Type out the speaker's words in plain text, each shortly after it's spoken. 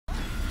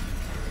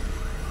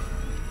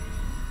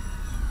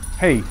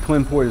Hey,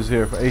 Clinton Portis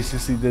here for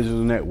ACC Digital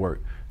Network.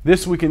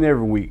 This week and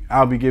every week,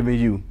 I'll be giving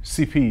you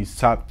CP's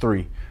top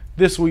 3.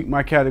 This week,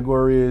 my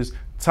category is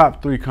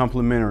top 3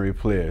 complimentary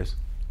players.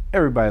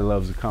 Everybody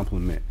loves a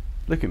compliment.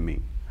 Look at me.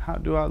 How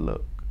do I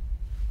look?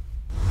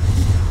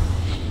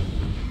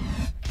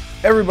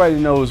 Everybody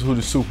knows who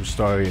the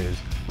superstar is.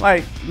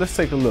 Like, let's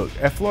take a look.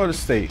 At Florida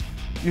State,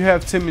 you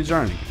have Timmy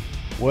Jernigan.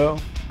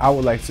 Well, I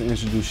would like to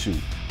introduce you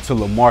to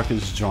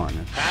Lamarcus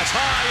Joyner. Pass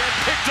high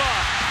and picked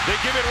off.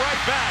 They give it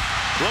right back.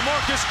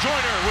 Lamarcus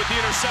Joyner with the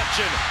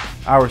interception.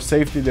 Our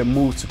safety that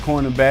moves to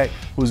cornerback,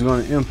 who's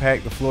going to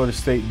impact the Florida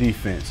State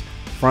defense.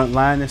 Front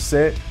line is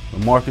set.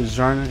 Lamarcus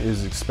Joyner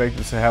is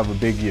expected to have a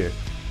big year.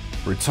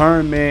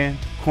 Return man,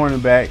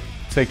 cornerback,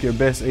 take your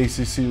best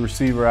ACC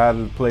receiver out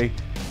of the play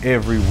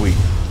every week.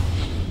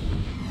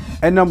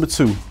 At number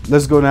 2,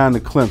 let's go down to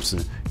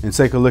Clemson and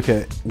take a look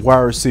at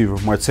wide receiver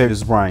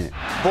Martavis Bryant.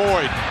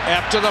 Boyd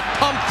after the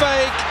pump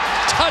fake,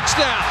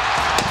 touchdown.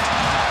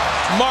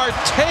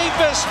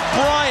 Martavis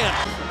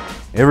Bryant.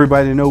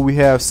 Everybody know we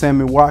have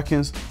Sammy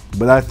Watkins,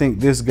 but I think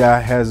this guy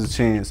has a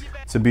chance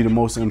to be the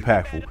most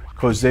impactful.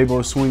 Coach Dabo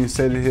Swinney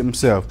said it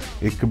himself,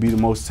 it could be the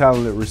most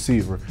talented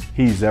receiver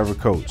he's ever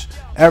coached.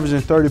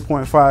 Averaging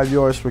 30.5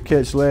 yards per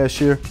catch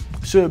last year,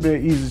 should be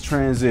an easy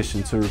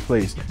transition to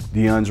replace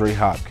DeAndre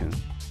Hopkins.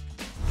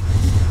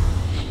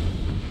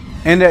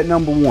 And at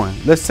number 1,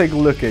 let's take a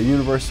look at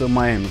University of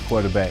Miami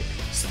quarterback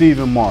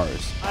Stephen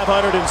Morris.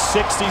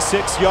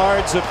 566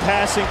 yards of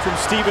passing from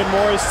Stephen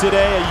Morris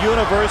today, a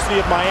University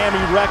of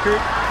Miami record.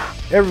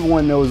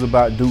 Everyone knows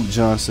about Duke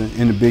Johnson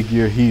and the big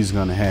year he's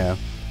going to have.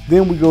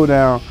 Then we go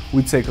down,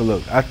 we take a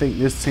look. I think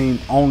this team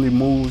only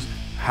moves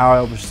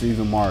however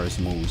Stephen Morris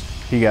moves.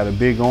 He got a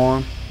big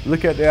arm.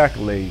 Look at the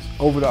accolades.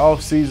 Over the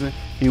offseason,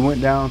 he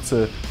went down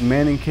to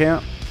Manning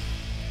camp,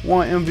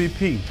 won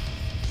MVP.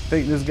 I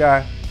think this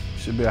guy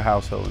should be a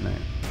household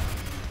name.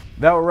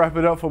 That will wrap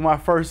it up for my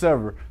first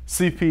ever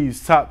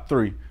CP's top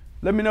 3.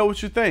 Let me know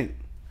what you think.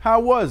 How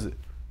was it?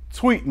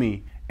 Tweet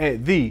me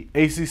at the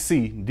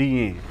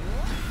ACCDN.